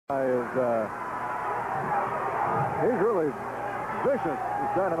He's really vicious,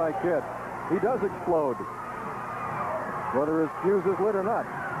 this Dynamite Kid. He does explode, whether his fuse is lit or not.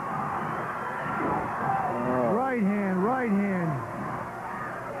 Right hand, right hand.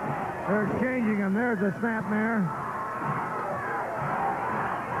 They're exchanging him. There's the snapmare.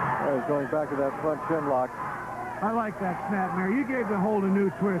 He's going back to that front chin lock. I like that snapmare. You gave the hold a new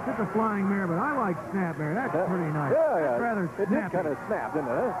twist. It's a flying mare, but I like snapmare. That's pretty nice. Yeah. That's rather it snappy. did kind of snap, didn't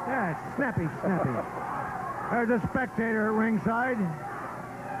it? Yeah, it's snappy. There's a spectator at ringside.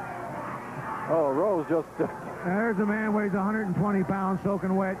 Oh, Rose just... There's a man weighs 120 pounds,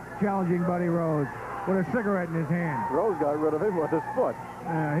 soaking wet, challenging Buddy Rose with a cigarette in his hand. Rose got rid of him with his foot.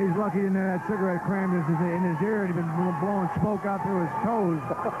 He's lucky he didn't have that cigarette crammed in his ear. He'd been blowing smoke out through his toes.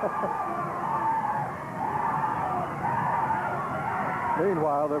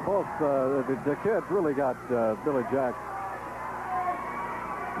 Meanwhile, they're both, the kids really got Billy Jack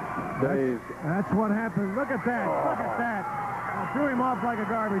dazed. That's what happened. Look at that. Look at that. I threw him off like a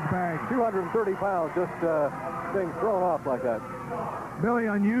garbage bag. 230 pounds just being thrown off like that. Billy,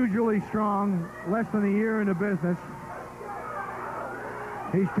 unusually strong, less than a year into business.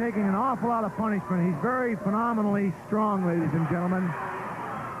 He's taking an awful lot of punishment. He's very phenomenally strong, ladies and gentlemen.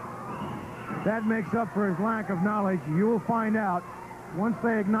 That makes up for his lack of knowledge. You will find out once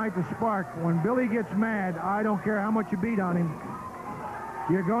they ignite the spark. When Billy gets mad, I don't care how much you beat on him.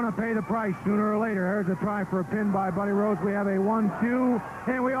 You're going to pay the price sooner or later. Here's a try for a pin by Buddy Rose. We have a 1-2,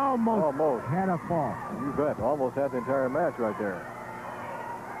 and we almost had a fall. You bet. Almost had the entire match right there.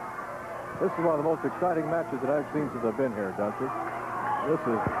 This is one of the most exciting matches that I've seen since I've been here, Dunster. This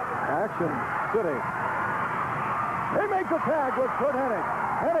is Action City. He makes a tag with Curt Hennig.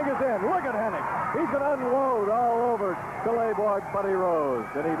 Hennig is in. Look at Hennig. He's going to unload all over Delay Boy Buddy Rose.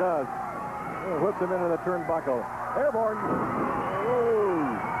 And he does. Whips him into the turnbuckle. Airborne.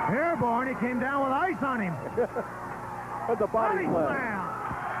 Airborne. He came down with ice on him. With the body slam.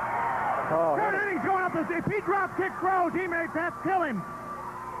 Oh, Curt Hennig's going up. If he drop kick Rose, he may have to kill him.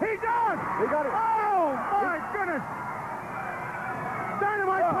 He does. He got it. Oh, my goodness.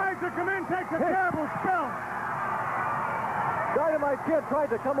 Dynamite tries to come in, takes a terrible spill. Dynamite Kid tried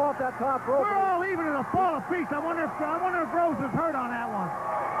to come off that top rope. We're all even in a fall of feast. I wonder if Rose is hurt on that one.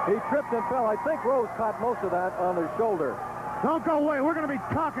 He tripped and fell. I think Rose caught most of that on his shoulder. Don't go away. We're going to be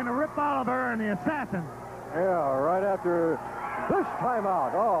talking to Rip Oliver and the Assassin. Yeah, right after this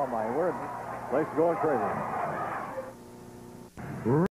timeout. Oh, my word. Place is going crazy.